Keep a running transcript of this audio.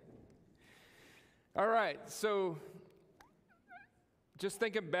All right, so just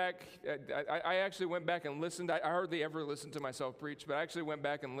thinking back, I actually went back and listened. I hardly ever listen to myself preach, but I actually went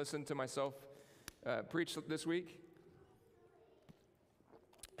back and listened to myself preach this week.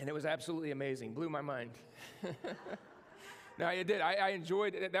 And it was absolutely amazing, blew my mind. No, it did. I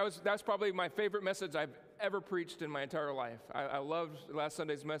enjoyed it. That was probably my favorite message I've ever preached in my entire life. I loved last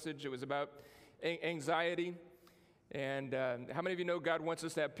Sunday's message. It was about anxiety. And how many of you know God wants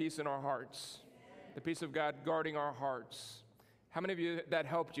us to have peace in our hearts? The peace of God guarding our hearts. How many of you that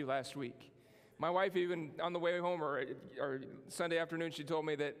helped you last week? My wife, even on the way home or Sunday afternoon, she told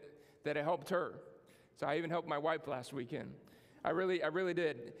me that it helped her. So I even helped my wife last weekend. I really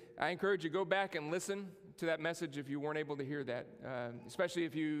did. I encourage you, go back and listen to that message if you weren't able to hear that, especially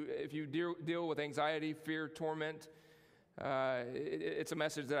if you deal with anxiety, fear, torment. It's a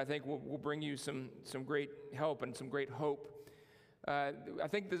message that I think will bring you some great help and some great hope. I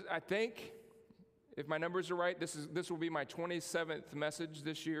think if my numbers are right, this will be my 27th message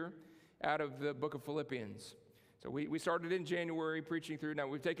this year out of the book of Philippians. So we started in January preaching through. Now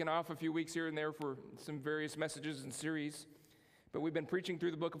we've taken off a few weeks here and there for some various messages and series, but we've been preaching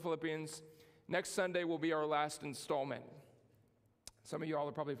through the book of Philippians. Next Sunday will be our last installment. Some of you all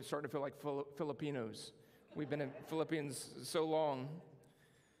are probably starting to feel like Filipinos. We've been in Philippians so long.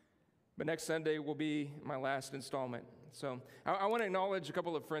 But next Sunday will be my last installment. So I want to acknowledge a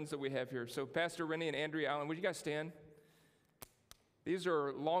couple of friends that we have here. So Pastor Rennie and Andrea Allen, would you guys stand? These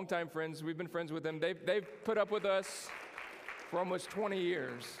are longtime friends. We've been friends with them. They've put up with us for almost 20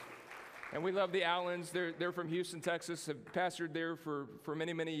 years. And we love the Allens. They're from Houston, Texas, have pastored there for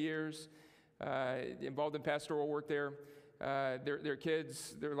many, many years, involved in pastoral work there. Their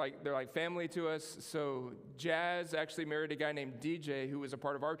kids, they're like family to us. So Jazz actually married a guy named DJ who was a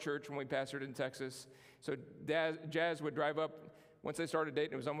part of our church when we pastored in Texas. So Jazz would drive up. Once they started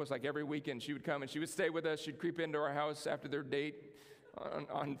dating, it was almost like every weekend she would come and she would stay with us. She'd creep into our house after their date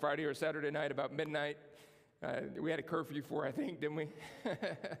on Friday or Saturday night about midnight. We had a curfew for, I think, didn't we?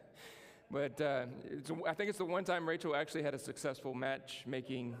 But I think it's the one time Rachel actually had a successful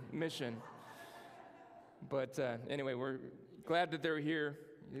matchmaking mission. But anyway, we're glad that they're here.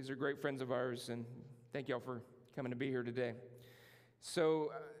 These are great friends of ours, and thank y'all for coming to be here today.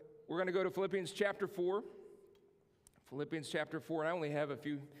 So we're going to go to Philippians chapter 4. Philippians chapter 4, and I only have a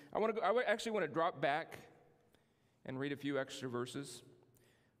few. I actually want to drop back and read a few extra verses.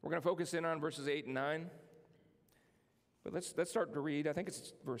 We're going to focus in on verses 8 and 9. But let's start to read. I think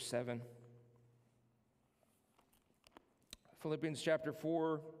it's verse 7. Philippians chapter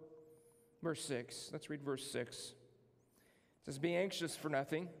 4, verse 6. Let's read verse 6. It says, "Be anxious for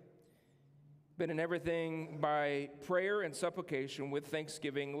nothing, but in everything by prayer and supplication with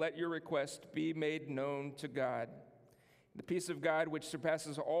thanksgiving, let your request be made known to God. The peace of God, which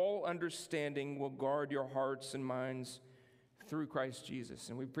surpasses all understanding, will guard your hearts and minds through Christ Jesus."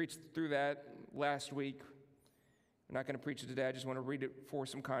 And we preached through that last week. I'm not going to preach it today. I just want to read it for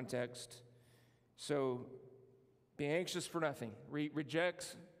some context. So, be anxious for nothing.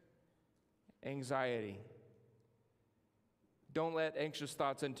 Reject anxiety. Don't let anxious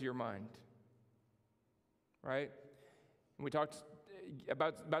thoughts into your mind. Right? And we talked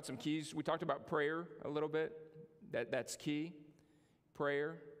about some keys. We talked about prayer a little bit. That's key.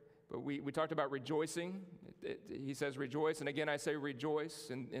 Prayer. But we talked about rejoicing. He says rejoice. And again, I say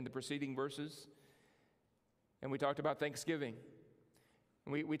rejoice in the preceding verses. And we talked about thanksgiving.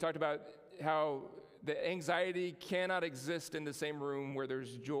 And we talked about how the anxiety cannot exist in the same room where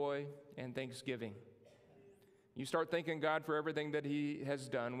there's joy and thanksgiving. You start thanking God for everything that He has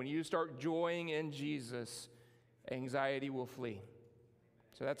done. When you start joying in Jesus, anxiety will flee.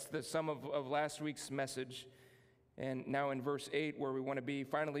 So that's the sum of last week's message. And now in verse 8, where we want to be,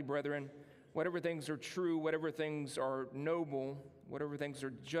 finally, brethren, whatever things are true, whatever things are noble, whatever things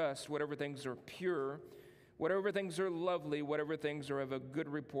are just, whatever things are pure, whatever things are lovely, whatever things are of a good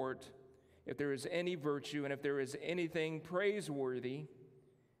report, if there is any virtue and if there is anything praiseworthy,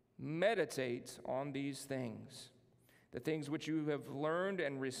 meditate on these things. The things which you have learned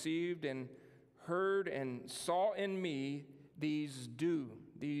and received and heard and saw in me, these do.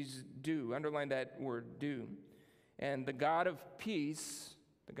 Underline that word, do. And the God of peace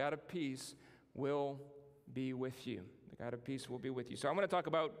will be with you. The God of peace will be with you. So I'm going to talk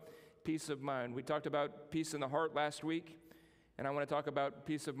about peace of mind. We talked about peace in the heart last week, and I want to talk about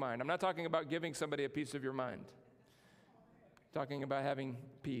peace of mind. I'm not talking about giving somebody a piece of your mind. I'm talking about having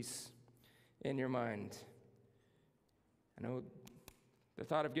peace in your mind. I know the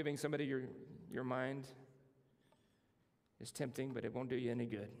thought of giving somebody your mind is tempting, but it won't do you any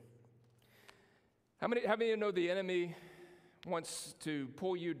good. How many of you know the enemy wants to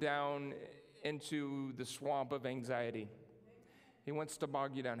pull you down into the swamp of anxiety. He wants to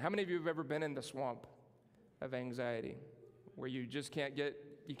bog you down. How many of you have ever been in the swamp of anxiety where you just can't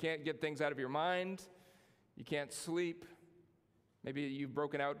get things out of your mind, you can't sleep, maybe you've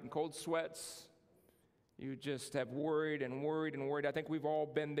broken out in cold sweats, you just have worried and worried and worried. I think we've all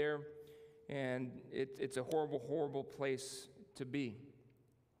been there, and it's a horrible, horrible place to be.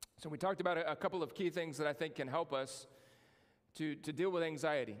 So we talked about a couple of key things that I think can help us to deal with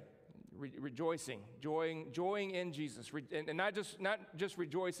anxiety. Rejoicing, joying in Jesus, and not just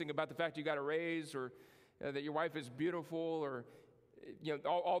rejoicing about the fact you got a raise or that your wife is beautiful or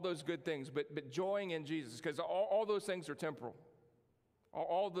all those good things, but joying in Jesus, because all those things are temporal.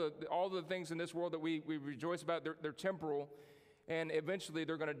 All the things in this world that we rejoice about, they're temporal, and eventually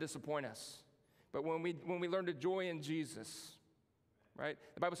they're going to disappoint us. But when we learn to joy in Jesus, right?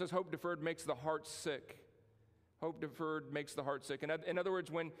 The Bible says hope deferred makes the heart sick. Hope deferred makes the heart sick. In other words,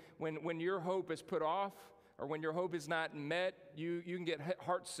 when your hope is put off or when your hope is not met, you can get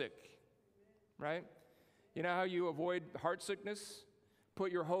heart sick, right? You know how you avoid heart sickness?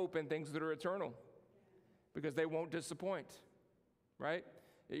 Put your hope in things that are eternal because they won't disappoint, right?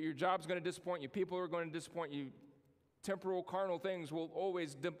 Your job's going to disappoint you. People are going to disappoint you. Temporal, carnal things will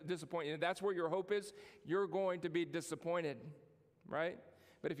always disappoint you. And that's where your hope is. You're going to be disappointed, right?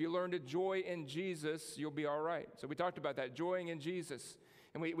 But if you learn to joy in Jesus, you'll be all right. So we talked about that, joying in Jesus.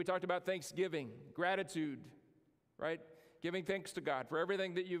 And we talked about thanksgiving, gratitude, right? Giving thanks to God for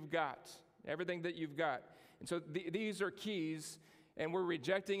everything that you've got, And so these are keys, and we're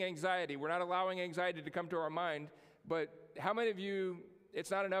rejecting anxiety. We're not allowing anxiety to come to our mind. But how many of you,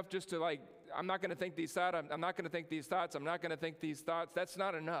 it's not enough just to I'm not going to think these thoughts, I'm not going to think these thoughts, I'm not going to think these thoughts. That's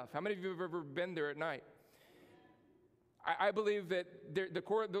not enough. How many of you have ever been there at night? I believe that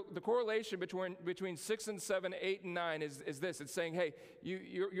the correlation between 6 and 7, 8 and 9 is this. It's saying, hey,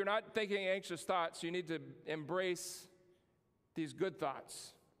 you're not thinking anxious thoughts. You need to embrace these good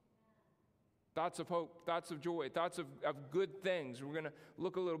thoughts. Thoughts of hope, thoughts of joy, thoughts of good things. We're going to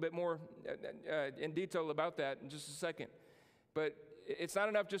look a little bit more in detail about that in just a second. But it's not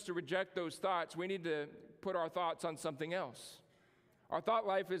enough just to reject those thoughts. We need to put our thoughts on something else. Our thought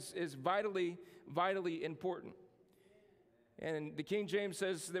life is vitally, vitally important. And the King James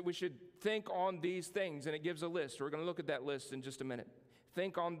says that we should think on these things, and it gives a list. We're going to look at that list in just a minute.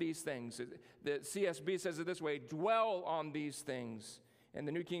 Think on these things. The CSB says it this way, dwell on these things. And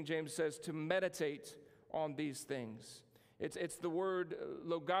the New King James says to meditate on these things. It's the word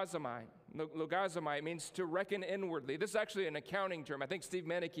logazomai. Logazomai means to reckon inwardly. This is actually an accounting term. I think Steve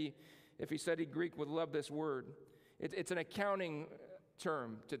Meneke, if he studied Greek, would love this word. It's an accounting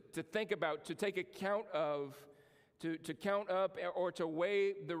term to think about, to take account of, to count up or to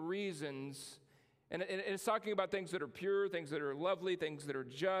weigh the reasons. And it's talking about things that are pure, things that are lovely, things that are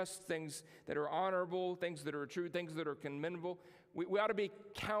just, things that are honorable, things that are true, things that are commendable. We ought to be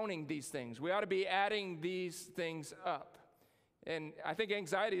counting these things. We ought to be adding these things up. And I think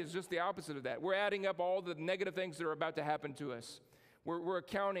anxiety is just the opposite of that. We're adding up all the negative things that are about to happen to us. We're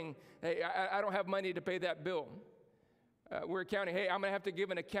accounting, hey, I don't have money to pay that bill. We're accounting, hey, I'm going to have to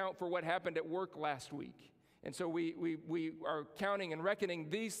give an account for what happened at work last week. And so we are counting and reckoning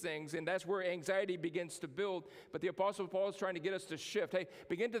these things, and that's where anxiety begins to build. But the Apostle Paul is trying to get us to shift. Hey,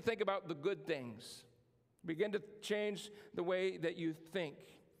 begin to think about the good things. Begin to change the way that you think.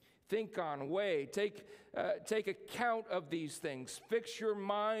 Think on, weigh, take account of these things. Fix your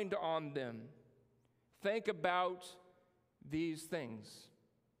mind on them. Think about these things.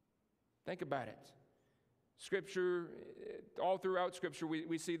 Think about it. Scripture, all throughout Scripture,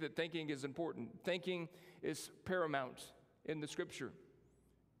 we see that thinking is important. Thinking is paramount in the Scripture.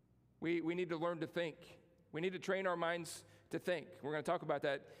 We need to learn to think. We need to train our minds to think. We're going to talk about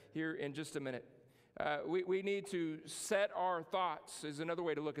that here in just a minute. We need to set our thoughts, is another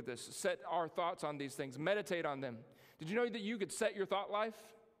way to look at this. Set our thoughts on these things. Meditate on them. Did you know that you could set your thought life?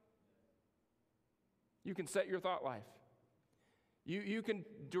 You can set your thought life. You can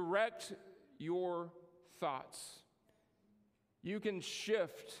direct your thoughts. You can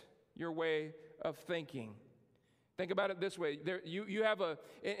shift your way of thinking. Think about it this way. You have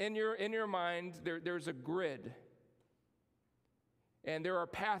in your mind, there's a grid. And there are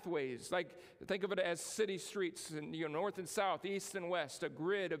pathways, like think of it as city streets, and north and south, east and west, a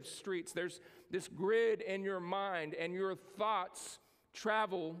grid of streets. There's this grid in your mind, and your thoughts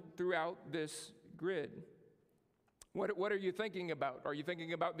travel throughout this grid. What are you thinking about? Are you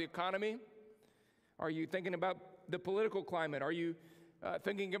thinking about the economy? Are you thinking about the political climate? Are you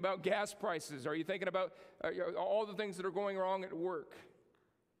thinking about gas prices? Are you thinking about all the things that are going wrong at work?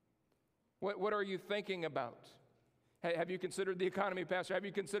 What are you thinking about? Have you considered the economy, Pastor? Have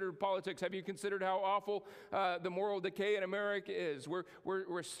you considered politics? Have you considered how awful the moral decay in America is?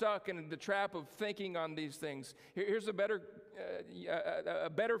 We're stuck in the trap of thinking on these things. Here's a better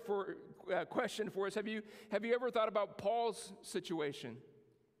question for us. Have you ever thought about Paul's situation?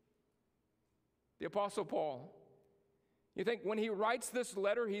 The Apostle Paul. You think when he writes this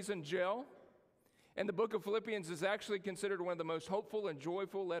letter, he's in jail? And the book of Philippians is actually considered one of the most hopeful and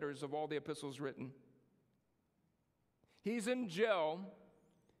joyful letters of all the epistles written. He's in jail,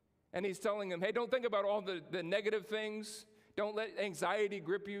 and he's telling them, hey, don't think about all the negative things. Don't let anxiety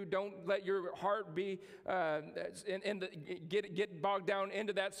grip you. Don't let your heart be get bogged down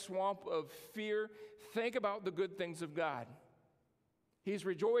into that swamp of fear. Think about the good things of God. He's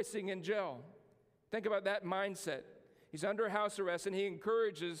rejoicing in jail. Think about that mindset. He's under house arrest, and he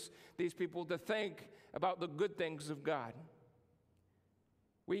encourages these people to think about the good things of God.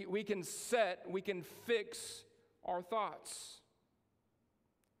 We can fix our thoughts.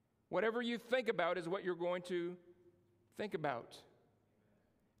 Whatever you think about is what you're going to think about.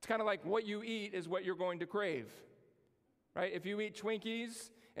 It's kind of like what you eat is what you're going to crave, right? If you eat Twinkies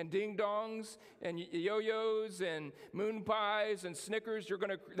and Ding Dongs and yo-yos and moon pies and Snickers,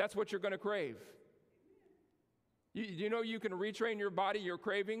 that's what you're going to crave. You know you can retrain your body, your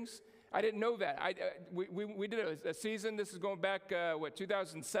cravings? I didn't know that. We did a season. This is going back,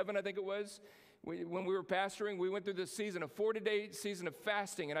 2007, I think it was. When we were pastoring, we went through this season, a 40-day season of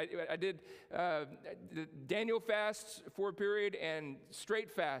fasting. And I did the Daniel fast for a period and straight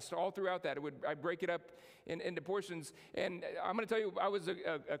fast all throughout that. I'd break it up into portions. And I'm going to tell you, I was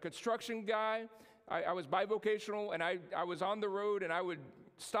a construction guy. I was bivocational, and I was on the road, and I would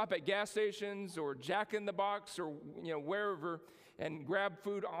stop at gas stations or Jack in the Box or wherever and grab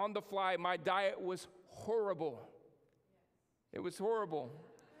food on the fly. My diet was horrible. It was horrible.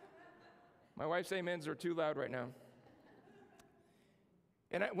 My wife's amens are too loud right now.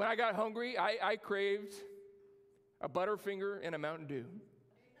 And when I got hungry, I craved a Butterfinger and a Mountain Dew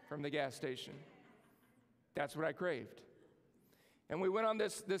from the gas station. That's what I craved. And we went on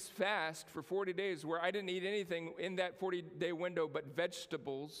this fast for 40 days where I didn't eat anything in that 40-day window but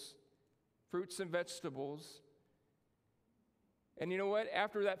vegetables, fruits and vegetables. And you know what?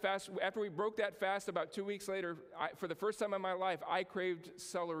 After we broke that fast about 2 weeks later, for the first time in my life, I craved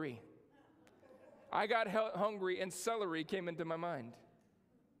celery. I got hungry and celery came into my mind.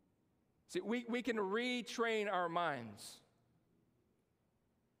 See, we can retrain our minds.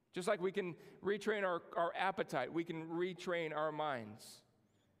 Just like we can retrain our appetite, we can retrain our minds.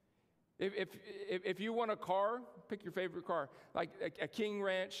 If you want a car, pick your favorite car. Like a King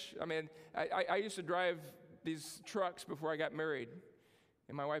Ranch. I mean, I used to drive these trucks before I got married,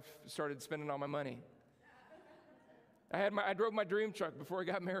 and my wife started spending all my money. I drove my dream truck before I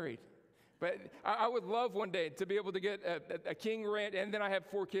got married. But I would love one day to be able to get a King Ranch, and then I have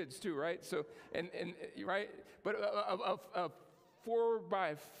 4 kids too, right? So, and right? But a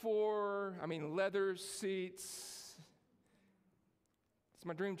 4x4, leather seats. It's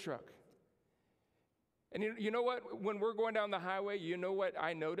my dream truck. And you know what? When we're going down the highway, you know what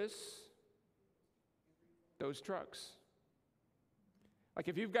I notice? Those trucks. Like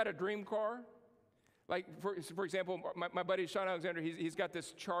if you've got a dream car, like for example, my buddy Sean Alexander, he's got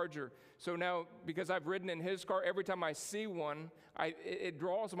this Charger. So now, because I've ridden in his car, every time I see one, it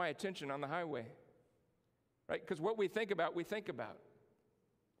draws my attention on the highway. Right? Because what we think about, we think about.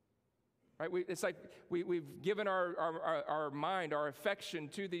 Right? It's like we've given our mind, our affection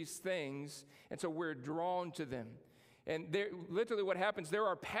to these things, and so we're drawn to them. And literally what happens, there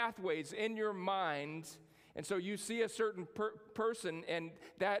are pathways in your mind, and so you see a certain person, and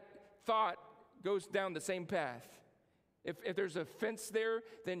that thought goes down the same path. If there's a fence there,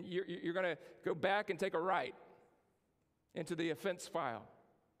 then you're going to go back and take a right into the offense file.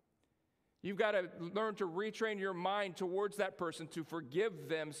 You've got to learn to retrain your mind towards that person to forgive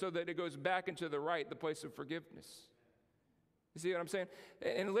them so that it goes back into the right, the place of forgiveness. You see what I'm saying?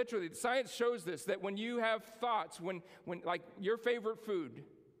 And literally, science shows this, that when you have thoughts, when like your favorite food,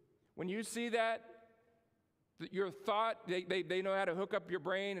 when you see that, your thought, they know how to hook up your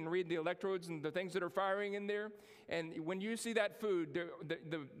brain and read the electrodes and the things that are firing in there. And when you see that food,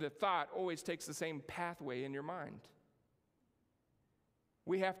 the thought always takes the same pathway in your mind.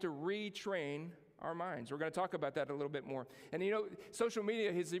 We have to retrain our minds. We're going to talk about that a little bit more. And social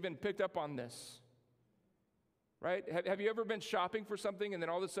media has even picked up on this. Right? Have you ever been shopping for something and then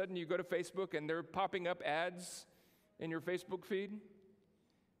all of a sudden you go to Facebook and they're popping up ads in your Facebook feed?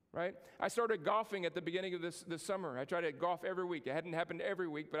 Right? I started golfing at the beginning of this summer. I try to golf every week. It hadn't happened every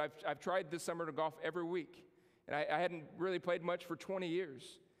week, but I've tried this summer to golf every week. And I hadn't really played much for 20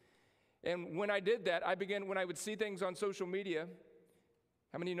 years. And when I did that, when I would see things on social media,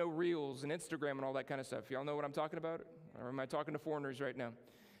 how many know Reels and Instagram and all that kind of stuff? Y'all know what I'm talking about? Or am I talking to foreigners right now?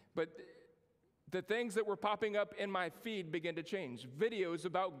 But the things that were popping up in my feed began to change. Videos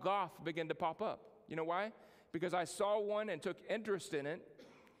about golf began to pop up. You know why? Because I saw one and took interest in it,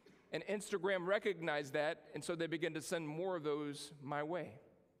 and Instagram recognized that, and so they began to send more of those my way.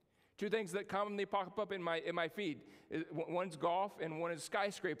 Two things that commonly pop up in my feed. One's golf and one is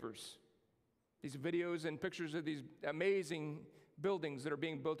skyscrapers. These videos and pictures of these amazing buildings that are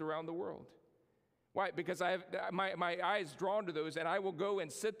being built around the world. Why? Because I have my eyes drawn to those, and I will go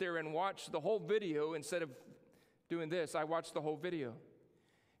and sit there and watch the whole video instead of doing this. I watch the whole video.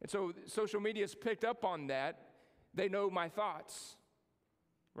 And so social media's picked up on that. They know my thoughts,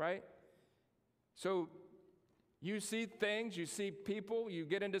 right? So you see things, you see people, you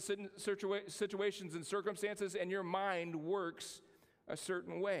get into situations and circumstances, and your mind works a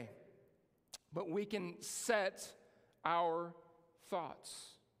certain way. But we can set our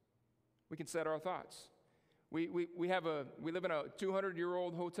thoughts. We can set our thoughts. We live in a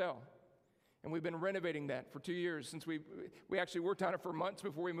 200-year-old hotel, and we've been renovating that for 2 years since we actually worked on it for months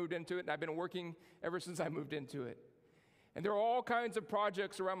before we moved into it, and I've been working ever since I moved into it. And there are all kinds of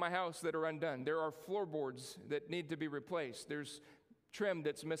projects around my house that are undone. There are floorboards that need to be replaced. There's trim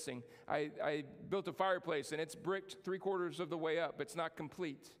that's missing. I built a fireplace, and it's bricked 3/4 of the way up. It's not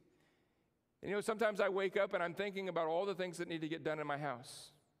complete. And you know, sometimes I wake up and I'm thinking about all the things that need to get done in my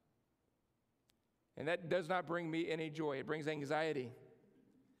house. And that does not bring me any joy. It brings anxiety.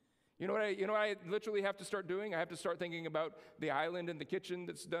 You know what I literally have to start doing? I have to start thinking about the island in the kitchen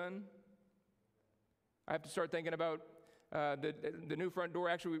that's done. I have to start thinking about the new front door.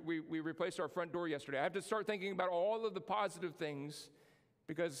 Actually, we replaced our front door yesterday. I have to start thinking about all of the positive things,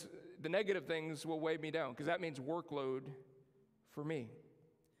 because the negative things will weigh me down, because that means workload for me.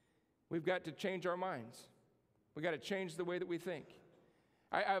 We've got to change our minds. We've got to change the way that we think.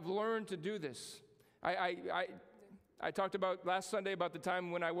 I've learned to do this. I talked about last Sunday about the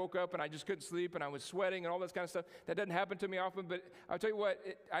time when I woke up and I just couldn't sleep and I was sweating and all this kind of stuff. That doesn't happen to me often, but I'll tell you what,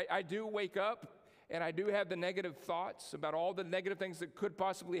 I do wake up and I do have the negative thoughts about all the negative things that could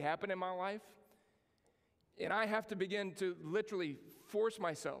possibly happen in my life. And I have to begin to literally force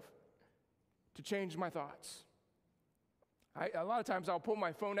myself to change my thoughts. A lot of times I'll pull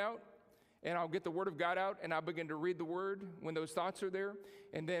my phone out and I'll get the Word of God out and I'll begin to read the Word when those thoughts are there.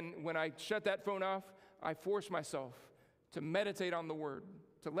 And then when I shut that phone off, I force myself to meditate on the Word,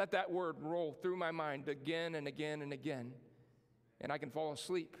 to let that Word roll through my mind again and again and again. And I can fall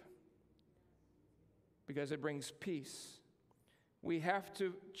asleep because it brings peace. We have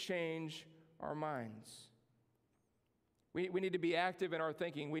to change our minds. We need to be active in our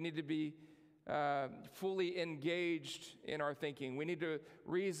thinking. We need to be fully engaged in our thinking. We need to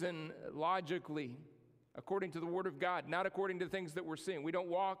reason logically according to the Word of God, not according to things that we're seeing. We don't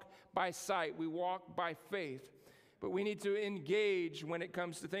walk by sight, we walk by faith. But we need to engage when it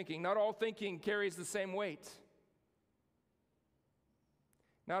comes to thinking. Not all thinking carries the same weight.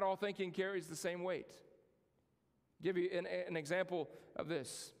 Not all thinking carries the same weight. Give you an example of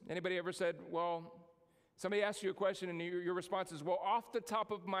this. Anybody ever said, well, somebody asks you a question and your response is, well, off the top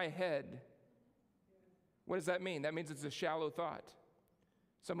of my head. What does that mean? That means it's a shallow thought.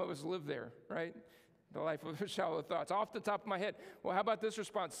 Some of us live there, right? The life of shallow thoughts. Off the top of my head. Well, how about this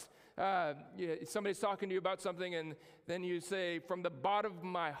response? Somebody's talking to you about something, and then you say, from the bottom of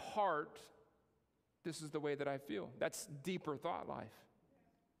my heart, this is the way that I feel. That's deeper thought life.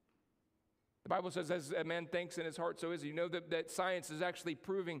 The Bible says, as a man thinks in his heart, so is he. You know that science is actually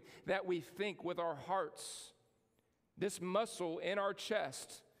proving that we think with our hearts. This muscle in our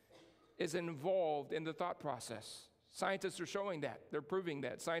chest is involved in the thought process. Scientists are showing that. They're proving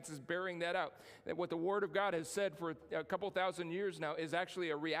that. Science is bearing that out. That what the Word of God has said for a couple thousand years now is actually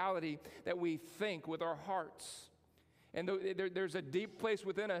a reality that we think with our hearts. And there's a deep place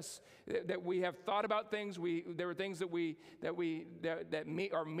within us that we have thought about things. There are things that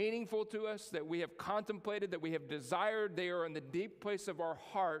are meaningful to us, that we have contemplated, that we have desired. They are in the deep place of our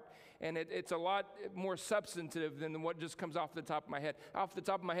heart, and it's a lot more substantive than what just comes off the top of my head. Off the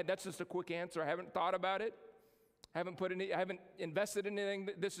top of my head, that's just a quick answer. I haven't thought about it. I haven't invested in anything.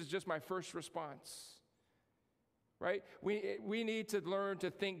 This is just my first response. Right? We need to learn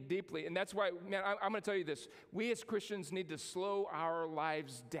to think deeply. And that's why, man, I'm going to tell you this. We as Christians need to slow our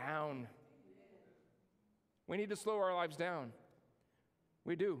lives down. We need to slow our lives down.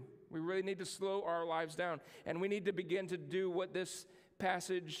 We do. We really need to slow our lives down. And we need to begin to do what this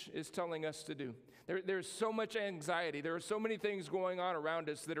passage is telling us to do. There's so much anxiety. There are so many things going on around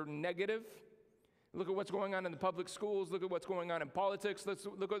us that are negative, Look at what's going on in the public schools. Look at what's going on in politics. Let's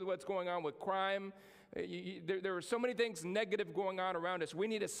look at what's going on with crime. There are so many things negative going on around us. We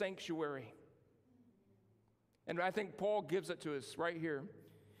need a sanctuary. And I think Paul gives it to us right here.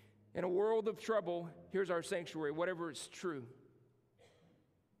 In a world of trouble, here's our sanctuary. Whatever is true,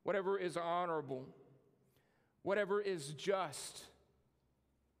 whatever is honorable, whatever is just,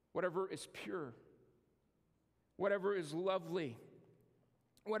 whatever is pure, whatever is lovely,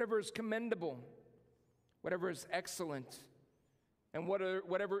 whatever is commendable, whatever is excellent, and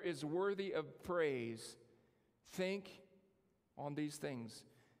whatever is worthy of praise, think on these things.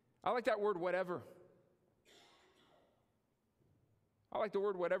 I like that word, whatever. I like the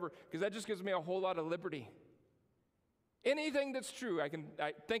word whatever because that just gives me a whole lot of liberty. Anything that's true, I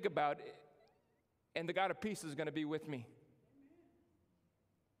think about, and the God of peace is going to be with me.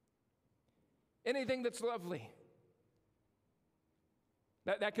 Anything that's lovely.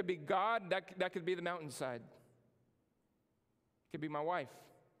 That could be God, that could be the mountainside. It could be my wife.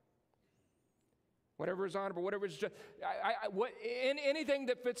 Whatever is honorable, whatever is just, anything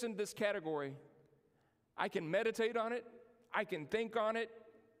that fits in this category, I can meditate on it, I can think on it,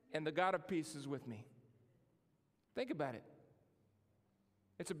 and the God of peace is with me. Think about it.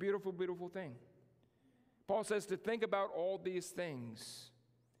 It's a beautiful, beautiful thing. Paul says to think about all these things.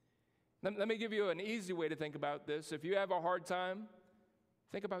 Let me give you an easy way to think about this. If you have a hard time,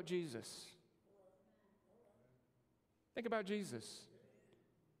 think about Jesus. Think about Jesus.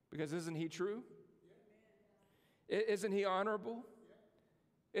 Because isn't he true? Isn't he honorable?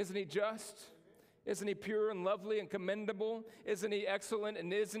 Isn't he just? Isn't he pure and lovely and commendable? Isn't he excellent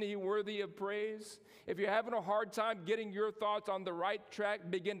and isn't he worthy of praise? If you're having a hard time getting your thoughts on the right track,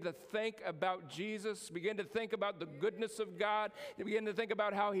 begin to think about Jesus. Begin to think about the goodness of God. Begin to think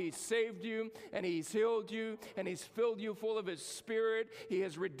about how he saved you and he's healed you and he's filled you full of his Spirit. He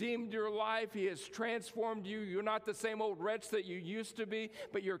has redeemed your life. He has transformed you. You're not the same old wretch that you used to be,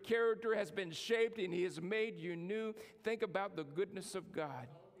 but your character has been shaped and he has made you new. Think about the goodness of God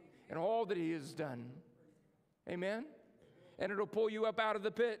and all that he has done. Amen? And it'll pull you up out of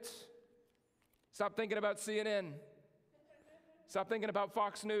the pit. Stop thinking about CNN. Stop thinking about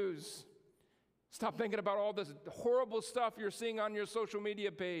Fox News. Stop thinking about all this horrible stuff you're seeing on your social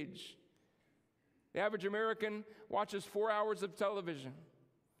media page. The average American watches 4 hours of television.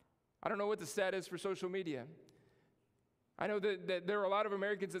 I don't know what the stat is for social media. I know that there are a lot of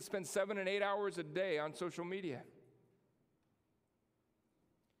Americans that spend 7 and 8 hours a day on social media.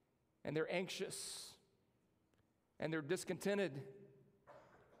 And they're anxious, and they're discontented.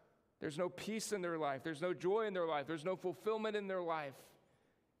 There's no peace in their life. There's no joy in their life. There's no fulfillment in their life.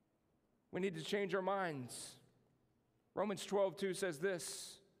 We need to change our minds. Romans 12:2 says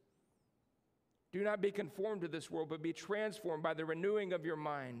this, do not be conformed to this world, but be transformed by the renewing of your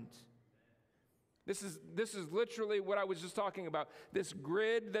mind. This is literally what I was just talking about. This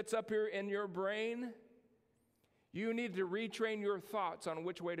grid that's up here in your brain, you need to retrain your thoughts on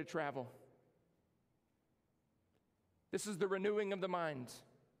which way to travel. This is the renewing of the mind.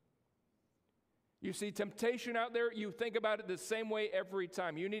 You see temptation out there, you think about it the same way every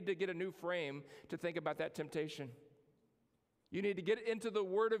time. You need to get a new frame to think about that temptation. You need to get into the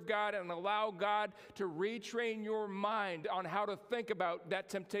Word of God and allow God to retrain your mind on how to think about that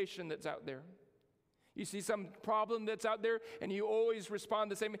temptation that's out there. You see some problem that's out there and you always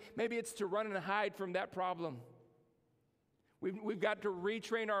respond the same. Maybe it's to run and hide from that problem. We've got to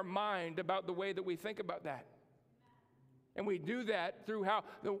retrain our mind about the way that we think about that. And we do that through how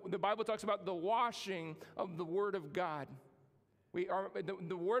the Bible talks about the washing of the Word of God.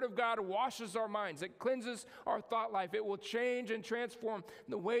 The Word of God washes our minds. It cleanses our thought life. It will change and transform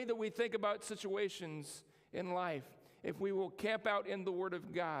the way that we think about situations in life if we will camp out in the Word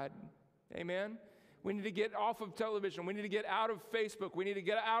of God. Amen? We need to get off of television. We need to get out of Facebook. We need to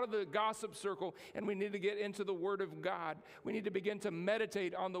get out of the gossip circle, and we need to get into the Word of God. We need to begin to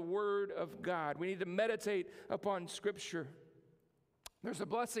meditate on the Word of God. We need to meditate upon Scripture. There's a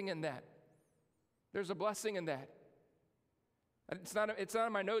blessing in that. There's a blessing in that. It's not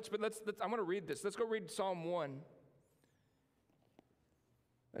in my notes, but I'm going to read this. Let's go read Psalm 1.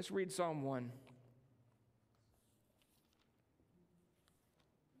 Let's read Psalm 1.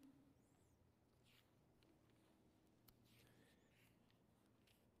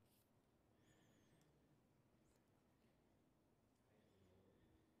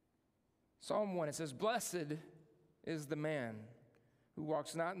 Psalm 1, it says, blessed is the man who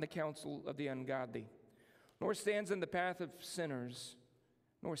walks not in the counsel of the ungodly, nor stands in the path of sinners,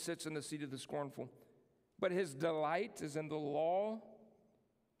 nor sits in the seat of the scornful. But his delight is in the law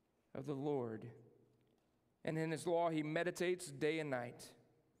of the Lord, and in his law he meditates day and night.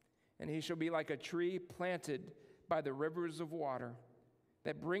 and he shall be like a tree planted by the rivers of water,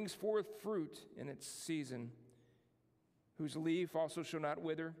 that brings forth fruit in its season, whose leaf also shall not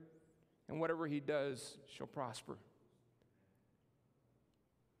wither, and whatever he does shall prosper.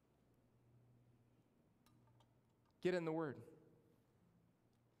 Get in the Word.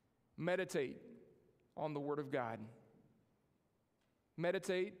 Meditate on the Word of God.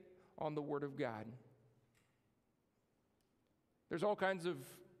 Meditate on the Word of God. There's all kinds of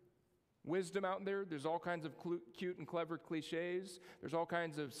wisdom out there. There's all kinds of cute and clever cliches. There's all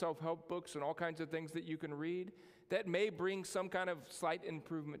kinds of self-help books and all kinds of things that you can read that may bring some kind of slight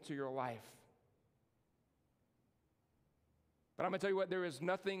improvement to your life. But I'm going to tell you what, there is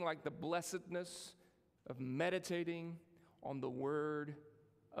nothing like the blessedness of meditating on the Word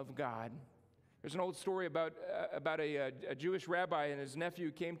of God. There's an old story about a Jewish rabbi, and his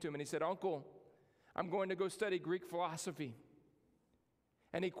nephew came to him and he said, "Uncle, I'm going to go study Greek philosophy."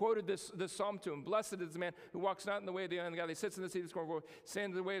 And he quoted this psalm to him: "Blessed is the man who walks not in the way of the ungodly, sits in the seat of the scornful,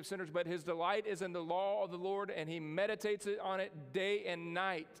 stands in the way of sinners, but his delight is in the law of the Lord, and he meditates on it day and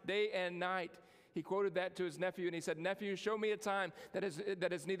night." Day and night. He quoted that to his nephew, and he said, "Nephew, show me a time that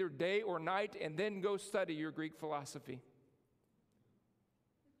is neither day or night, and then go study your Greek philosophy."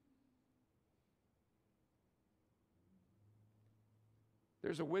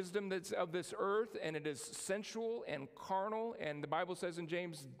 There's a wisdom that's of this earth, and it is sensual and carnal, and the Bible says in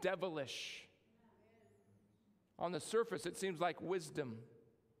James, devilish. On the surface, it seems like wisdom,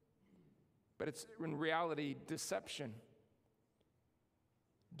 but it's in reality deception.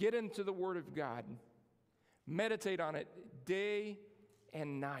 Get into the Word of God. Meditate on it day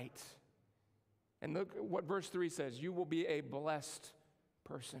and night. And look what verse 3 says: you will be a blessed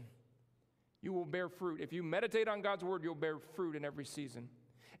person. You will bear fruit. If you meditate on God's Word, you'll bear fruit in every season.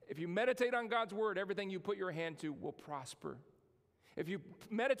 If you meditate on God's Word, everything you put your hand to will prosper. If you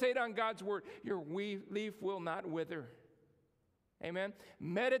meditate on God's Word, your leaf will not wither. Amen?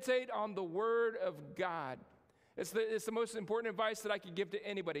 Meditate on the Word of God. It's the most important advice that I could give to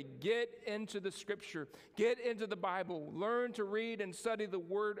anybody. Get into the Scripture. Get into the Bible. Learn to read and study the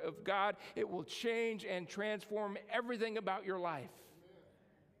Word of God. It will change and transform everything about your life.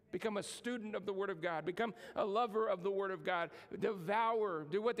 Become a student of the Word of God. Become a lover of the Word of God. Devour.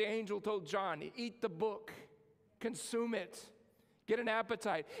 Do what the angel told John. Eat the book. Consume it. Get an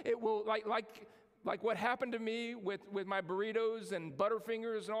appetite. It will, like what happened to me with my burritos and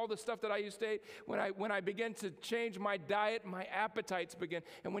Butterfingers and all the stuff that I used to eat, when I began to change my diet, my appetites begin.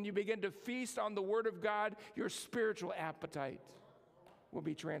 And when you begin to feast on the Word of God, your spiritual appetite will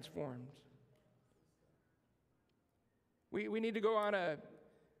be transformed. We need to go on a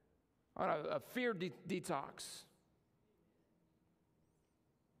fear detox,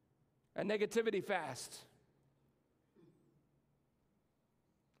 a negativity fast,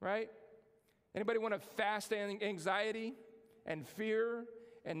 right? Anybody want to fast anxiety and fear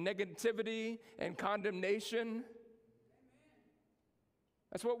and negativity and condemnation?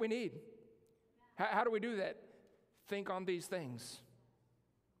 That's what we need. How do we do that? Think on these things.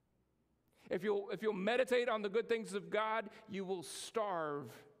 If you'll meditate on the good things of God, you will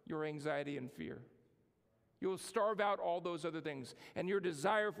starve your anxiety and fear. You will starve out all those other things, and your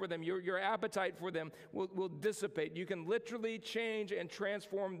desire for them, your appetite for them will dissipate. You can literally change and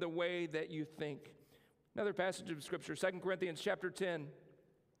transform the way that you think. Another passage of Scripture, 2 Corinthians chapter 10,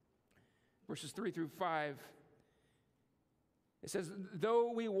 verses 3 through 5. It says,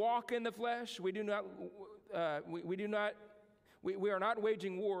 "Though we walk in the flesh, we are not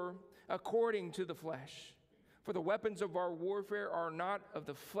waging war according to the flesh. For the weapons of our warfare are not of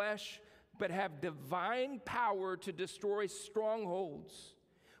the flesh, but have divine power to destroy strongholds.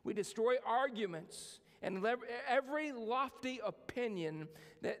 We destroy arguments and every lofty opinion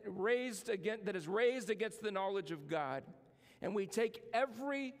that is raised against the knowledge of God. And we take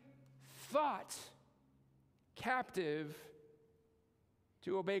every thought captive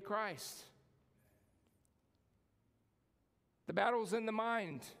to obey Christ." The battle's in the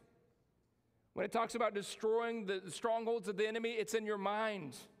mind. When it talks about destroying the strongholds of the enemy, it's in your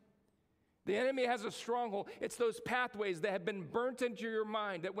mind. The enemy has a stronghold. It's those pathways that have been burnt into your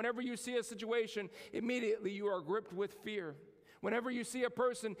mind, that whenever you see a situation, immediately you are gripped with fear. Whenever you see a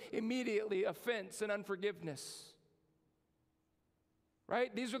person, immediately offense and unforgiveness.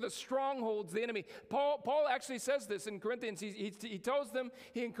 Right? These are the strongholds, the enemy. Paul actually says this in Corinthians. He tells them,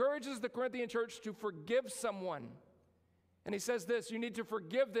 he encourages the Corinthian church to forgive someone. And he says this: you need to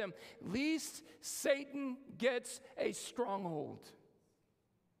forgive them, lest Satan gets a stronghold.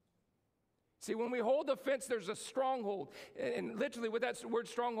 See, when we hold offense, there's a stronghold. And literally what that word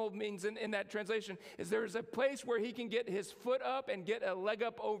stronghold means in that translation is there's a place where he can get his foot up and get a leg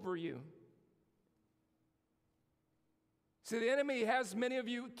up over you. See, the enemy has many of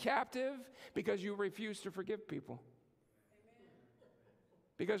you captive because you refuse to forgive people.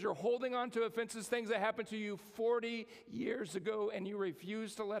 Because you're holding on to offenses, things that happened to you 40 years ago, and you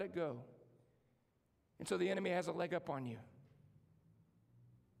refuse to let it go. And so the enemy has a leg up on you.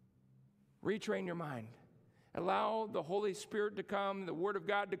 Retrain your mind. Allow the Holy Spirit to come, the Word of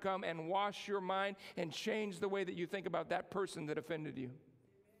God to come and wash your mind and change the way that you think about that person that offended you,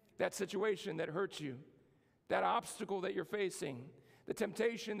 that situation that hurts you, that obstacle that you're facing, the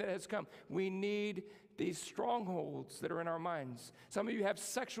temptation that has come. We need these strongholds that are in our minds. Some of you have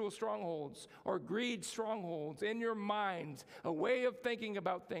sexual strongholds or greed strongholds in your minds, a way of thinking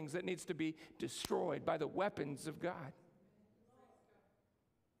about things that needs to be destroyed by the weapons of God.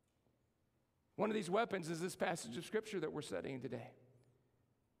 One of these weapons is this passage of Scripture that we're studying today.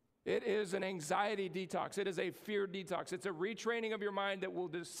 It is an anxiety detox. It is a fear detox. It's a retraining of your mind that will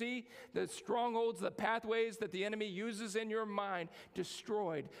see the strongholds, the pathways that the enemy uses in your mind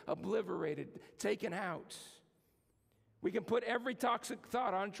destroyed, obliterated, taken out. We can put every toxic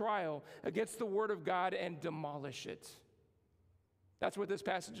thought on trial against the Word of God and demolish it. That's what this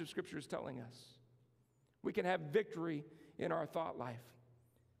passage of Scripture is telling us. We can have victory in our thought life.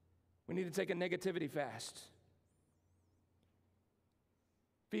 We need to take a negativity fast.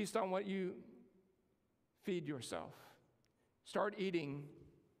 Feast on what you feed yourself. Start eating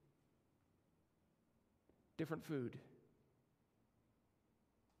different food.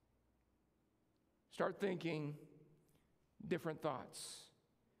 Start thinking different thoughts.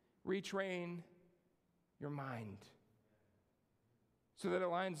 Retrain your mind so that it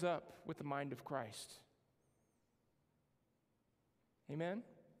lines up with the mind of Christ. Amen?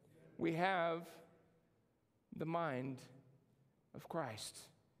 We have the mind of Christ.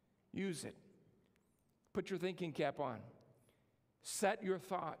 Use it. Put your thinking cap on. Set your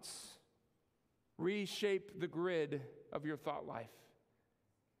thoughts. Reshape the grid of your thought life.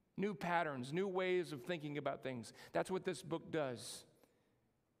 New patterns, new ways of thinking about things. That's what this book does.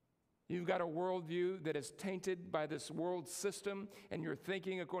 You've got a worldview that is tainted by this world system, and you're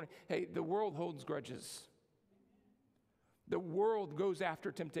thinking according. Hey, the world holds grudges. The world goes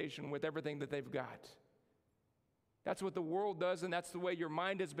after temptation with everything that they've got. That's what the world does, and that's the way your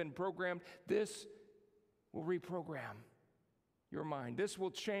mind has been programmed. This will reprogram your mind. This will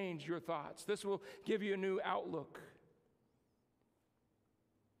change your thoughts. This will give you a new outlook.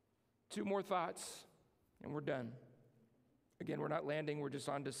 2 more thoughts, and we're done. Again, we're not landing, we're just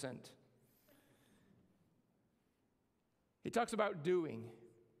on descent. He talks about doing.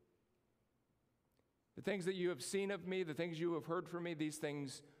 The things that you have seen of me, the things you have heard from me, these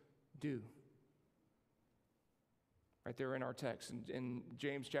things do. Right there in our text, in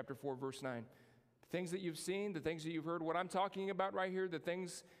James chapter 4, verse 9. The things that you've seen, the things that you've heard, what I'm talking about right here,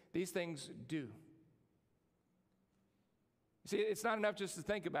 these things do. See, it's not enough just to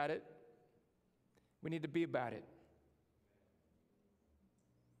think about it. We need to be about it.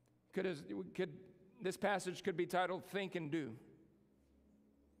 This passage could be titled, Think and Do.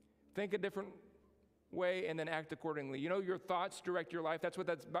 Think a different way and then act accordingly. You know, your thoughts direct your life. That's what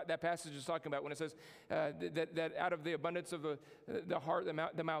that passage is talking about when it says that out of the abundance of the heart,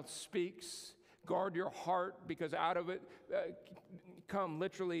 the mouth speaks. Guard your heart, because out of it come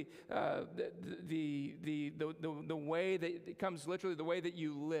literally the way that it comes literally the way that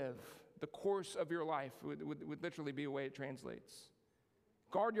you live. The course of your life would literally be a way it translates.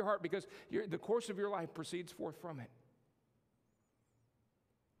 Guard your heart, because the course of your life proceeds forth from it.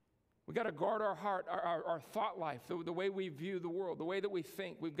 We've got to guard our heart, our thought life, the way we view the world, the way that we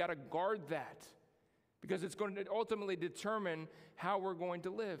think. We've got to guard that, because it's going to ultimately determine how we're going to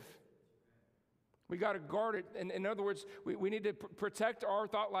live. We got to guard it. And in other words, we need to protect our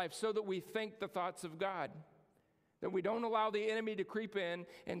thought life so that we think the thoughts of God. That we don't allow the enemy to creep in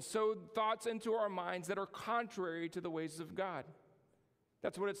and sow thoughts into our minds that are contrary to the ways of God.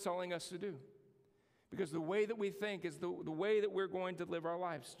 That's what it's telling us to do. Because the way that we think is the way that we're going to live our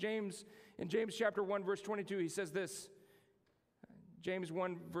lives. In James chapter 1, verse 22, he says this. James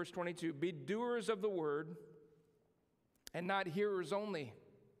 1, verse 22, be doers of the word and not hearers only.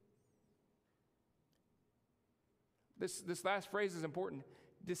 This last phrase is important.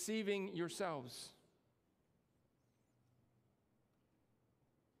 Deceiving yourselves.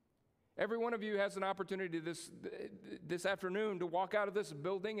 Every one of you has an opportunity this afternoon to walk out of this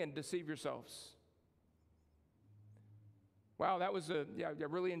building and deceive yourselves. Wow, I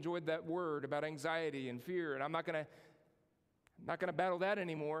really enjoyed that word about anxiety and fear, and I'm not gonna battle that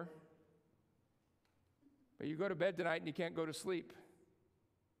anymore. But you go to bed tonight and you can't go to sleep.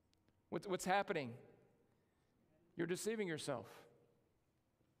 What's happening? You're deceiving yourself.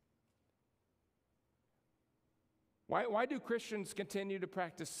 Why do Christians continue to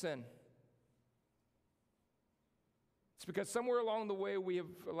practice sin? It's because somewhere along the way we have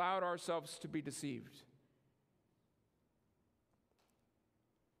allowed ourselves to be deceived.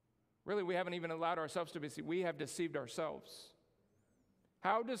 Really, we haven't even allowed ourselves to be deceived. We have deceived ourselves.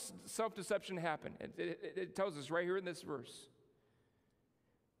 How does self-deception happen? It tells us right here in this verse.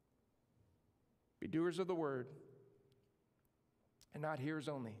 Be doers of the word and not hearers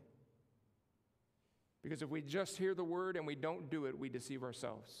only. Because if we just hear the word and we don't do it, we deceive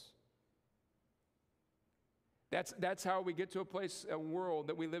ourselves. That's how we get to a world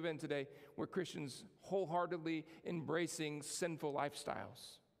that we live in today where Christians wholeheartedly embracing sinful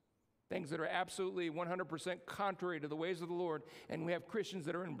lifestyles. Things that are absolutely 100% contrary to the ways of the Lord. And we have Christians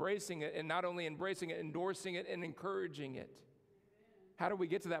that are embracing it, and not only embracing it, endorsing it and encouraging it. How do we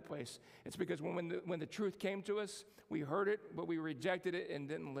get to that place? It's because when the truth came to us, we heard it, but we rejected it and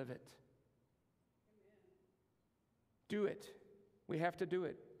didn't live it. Do it. We have to do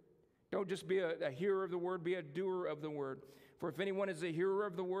it. Don't just be a hearer of the word, be a doer of the word. For if anyone is a hearer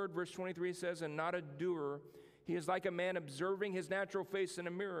of the word, verse 23 says, and not a doer, he is like a man observing his natural face in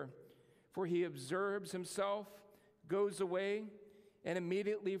a mirror. For he observes himself, goes away, and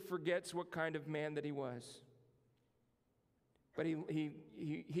immediately forgets what kind of man that he was. But he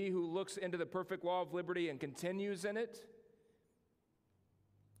who looks into the perfect law of liberty and continues in it,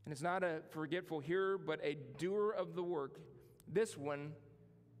 and is not a forgetful hearer, but a doer of the work, this one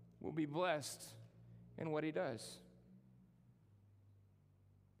will be blessed in what he does.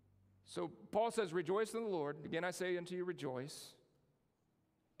 So Paul says, rejoice in the Lord. Again, I say unto you, rejoice.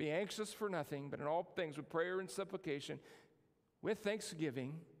 Be anxious for nothing, but in all things with prayer and supplication, with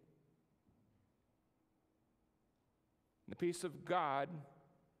thanksgiving. The peace of God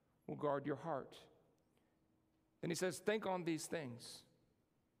will guard your heart. Then he says, think on these things.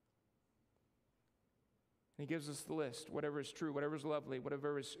 And he gives us the list, whatever is true, whatever is lovely,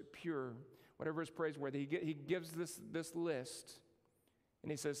 whatever is pure, whatever is praiseworthy. He gives this list,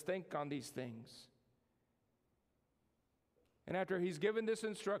 and he says, think on these things. And after he's given this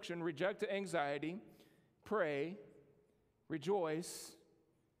instruction, reject anxiety, pray, rejoice,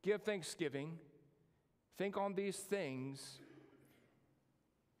 give thanksgiving, think on these things.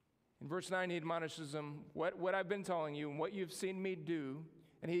 In verse 9, he admonishes them, what I've been telling you and what you've seen me do.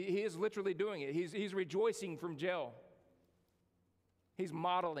 And he is literally doing it. He's rejoicing from jail. He's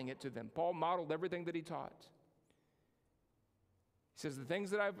modeling it to them. Paul modeled everything that he taught. He says, the things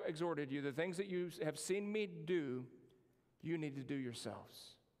that I've exhorted you, the things that you have seen me do, you need to do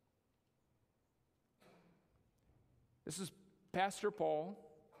yourselves. This is Pastor Paul,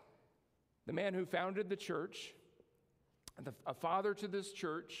 the man who founded the church, a father to this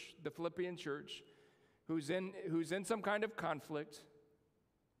church, the Philippian church, who's in some kind of conflict.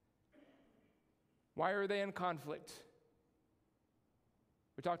 Why are they in conflict?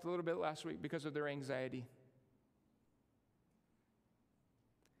 We talked a little bit last week because of their anxiety.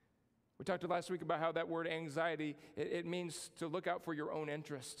 We talked last week about how that word anxiety, it means to look out for your own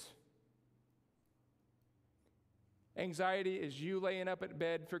interests. Anxiety is you laying up at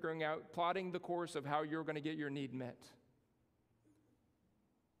bed, figuring out, plotting the course of how you're going to get your need met.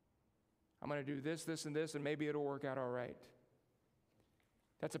 I'm going to do this, this, and this, and maybe it'll work out all right.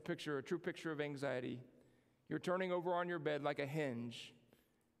 That's a true picture of anxiety. You're turning over on your bed like a hinge,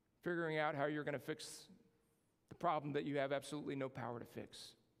 figuring out how you're going to fix the problem that you have absolutely no power to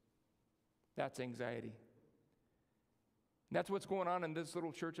fix. That's anxiety. And that's what's going on in this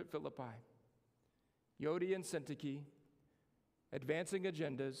little church at Philippi. Yodi and Syntyche advancing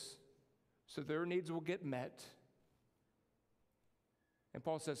agendas so their needs will get met. And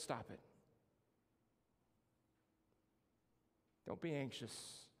Paul says, stop it. Don't be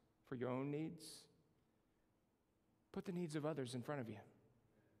anxious for your own needs. Put the needs of others in front of you.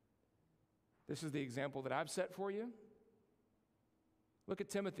 This is the example that I've set for you. Look at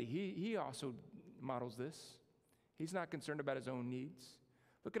Timothy. He also models this. He's not concerned about his own needs.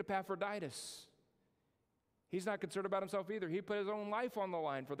 Look at Epaphroditus. He's not concerned about himself either. He put his own life on the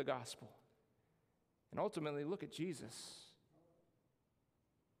line for the gospel. And ultimately, look at Jesus,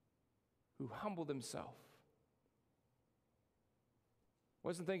 who humbled himself.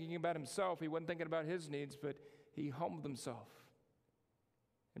 Wasn't thinking about himself. He wasn't thinking about his needs, but he humbled himself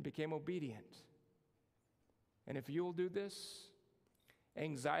and became obedient. And if you'll do this,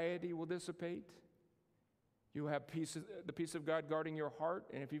 anxiety will dissipate. You'll have peace, the peace of God guarding your heart.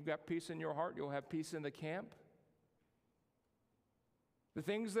 And if you've got peace in your heart, you'll have peace in the camp. The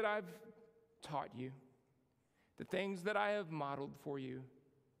things that I've taught you, the things that I have modeled for you,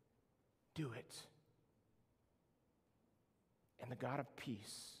 do it. And the God of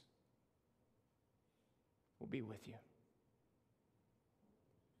peace will be with you.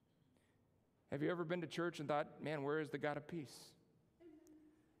 Have you ever been to church and thought, man, where is the God of peace?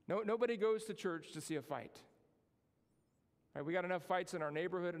 No, nobody goes to church to see a fight. Right, we got enough fights in our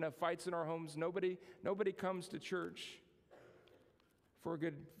neighborhood, enough fights in our homes. Nobody comes to church for a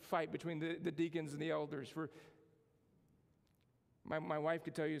good fight between the deacons and the elders. My wife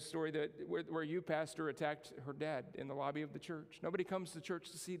could tell you a story that where you, pastor, attacked her dad in the lobby of the church. Nobody comes to church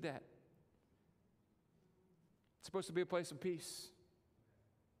to see that. It's supposed to be a place of peace.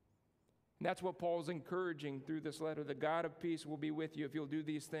 And that's what Paul's encouraging through this letter. The God of peace will be with you if you'll do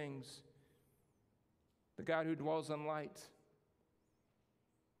these things. The God who dwells in light.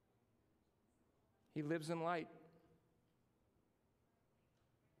 He lives in light.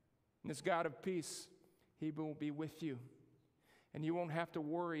 And this God of peace, he will be with you. And you won't have to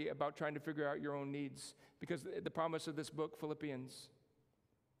worry about trying to figure out your own needs, because the promise of this book, Philippians,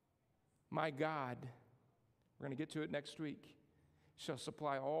 my God, we're going to get to it next week, shall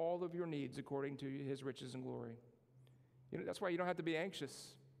supply all of your needs according to his riches and glory. You know, that's why you don't have to be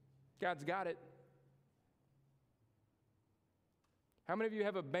anxious. God's got it. How many of you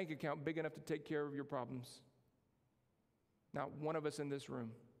have a bank account big enough to take care of your problems? Not one of us in this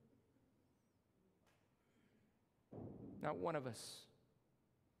room. Not one of us.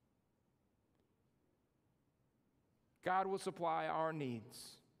 God will supply our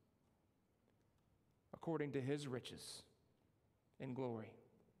needs according to his riches in glory.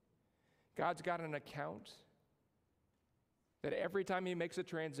 God's got an account that every time he makes a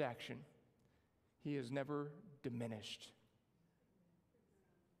transaction, he is never diminished.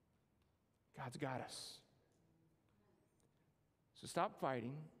 God's got us. So stop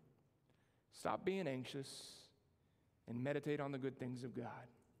fighting, stop being anxious, and meditate on the good things of God.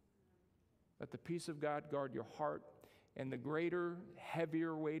 Let the peace of God guard your heart, and the greater,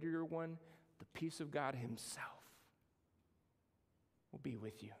 heavier, weightier one, the peace of God himself, will be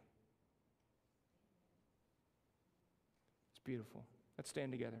with you. It's beautiful. Let's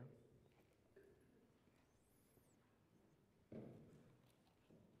stand together.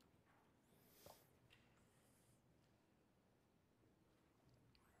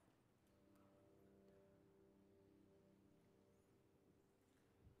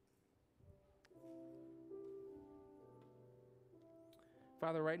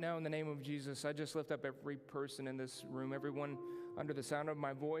 Father, right now in the name of Jesus, I just lift up every person in this room, everyone under the sound of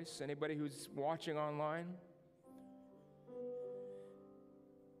my voice, anybody who's watching online.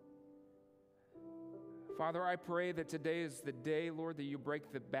 Father, I pray that today is the day, Lord, that you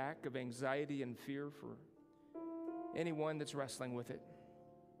break the back of anxiety and fear for anyone that's wrestling with it.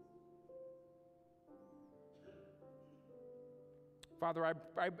 Father,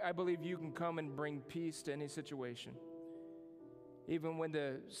 I believe you can come and bring peace to any situation. Even when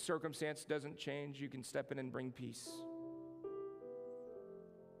the circumstance doesn't change, you can step in and bring peace.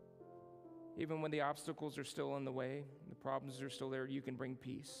 Even when the obstacles are still in the way, the problems are still there, you can bring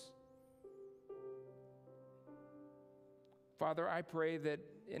peace. Father, I pray that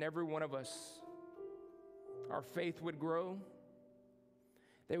in every one of us, our faith would grow,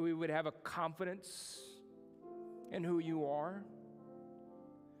 that we would have a confidence in who you are.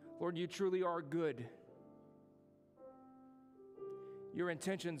 Lord, you truly are good. Your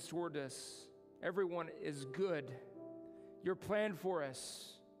intentions toward us, everyone, is good. Your plan for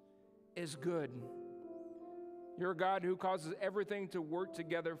us is good. You're a God who causes everything to work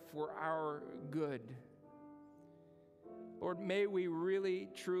together for our good. Lord, may we really,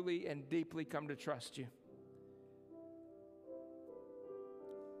 truly, and deeply come to trust you.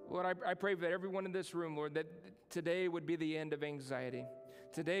 Lord, I pray that everyone in this room, Lord, that today would be the end of anxiety.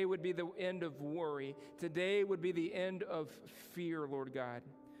 Today would be the end of worry. Today would be the end of fear, Lord God.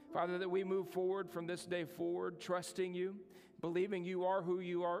 Father, that we move forward from this day forward, trusting you, believing you are, who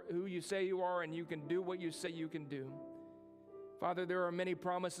you say you are, and you can do what you say you can do. Father, there are many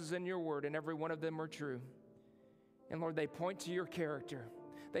promises in your word, and every one of them are true. And Lord, they point to your character.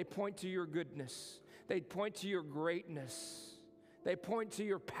 They point to your goodness. They point to your greatness. They point to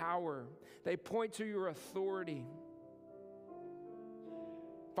your power. They point to your authority.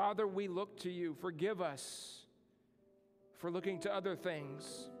 Father, we look to you. Forgive us for looking to other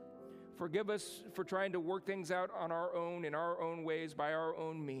things. Forgive us for trying to work things out on our own, in our own ways, by our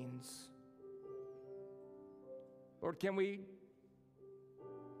own means. Lord, can we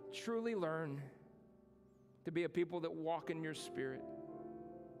truly learn to be a people that walk in your Spirit,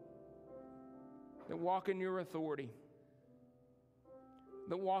 that walk in your authority,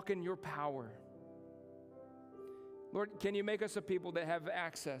 that walk in your power. Lord, can you make us a people that have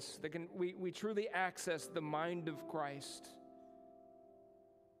access, that we truly access the mind of Christ?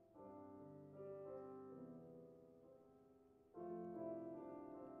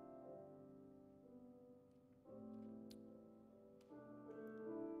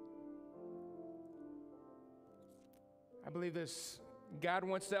 I believe this. God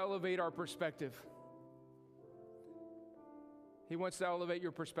wants to elevate our perspective. He wants to elevate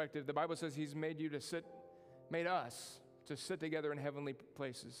your perspective. The Bible says He's made us to sit together in heavenly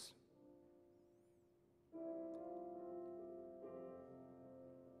places.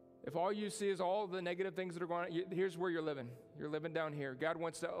 If all you see is all the negative things that are going on, here's where you're living. You're living down here. God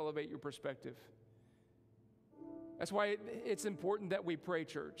wants to elevate your perspective. That's why it's important that we pray,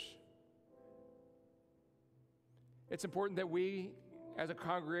 church. It's important that we, as a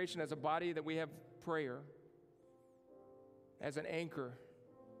congregation, as a body, that we have prayer as an anchor,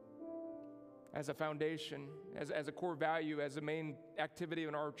 as a foundation, as a core value, as a main activity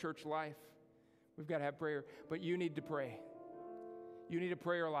in our church life. We've got to have prayer. But you need to pray. You need a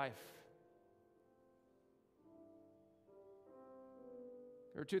prayer life.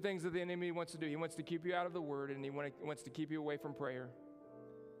 There are two things that the enemy wants to do. He wants to keep you out of the Word, and he wants to keep you away from prayer.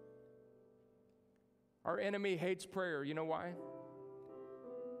 Our enemy hates prayer. You know why?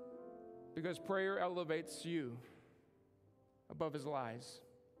 Because prayer elevates you above his lies.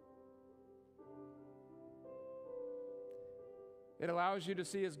 It allows you to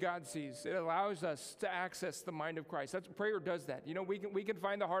see as God sees. It allows us to access the mind of Christ. Prayer does that. You know, we can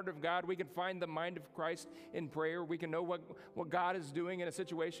find the heart of God. We can find the mind of Christ in prayer. We can know what God is doing in a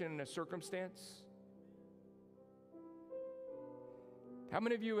situation, in a circumstance. How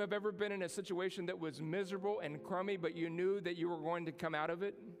many of you have ever been in a situation that was miserable and crummy, but you knew that you were going to come out of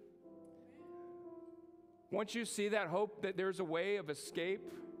it? Once you see that hope, that there's a way of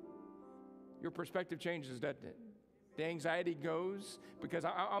escape, your perspective changes, doesn't it? The anxiety goes, because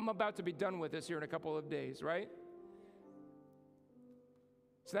I'm about to be done with this here in a couple of days, right?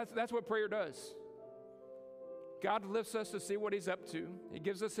 So that's what prayer does. God lifts us to see what He's up to. He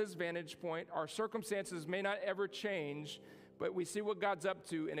gives us His vantage point. Our circumstances may not ever change, but we see what God's up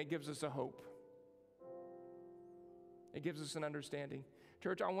to, and it gives us a hope. It gives us an understanding.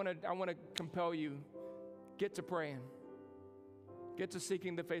 Church, I want to compel you, get to praying. Get to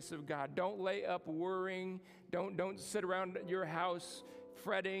seeking the face of God. Don't lay up worrying. Don't sit around your house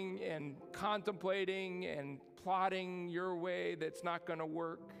fretting and contemplating and plotting your way that's not going to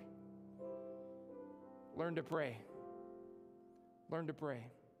work. Learn to pray. Learn to pray.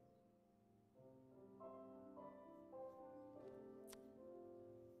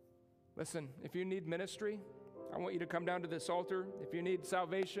 Listen, if you need ministry, I want you to come down to this altar. If you need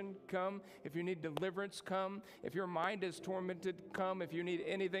salvation, come. If you need deliverance, come. If your mind is tormented, come. If you need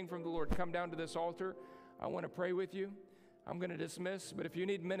anything from the Lord, come down to this altar. I want to pray with you. I'm going to dismiss, but if you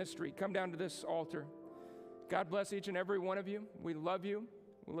need ministry, come down to this altar. God bless each and every one of you. We love you.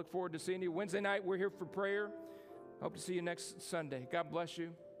 We look forward to seeing you. Wednesday night, we're here for prayer. Hope to see you next Sunday. God bless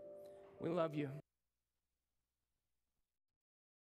you. We love you.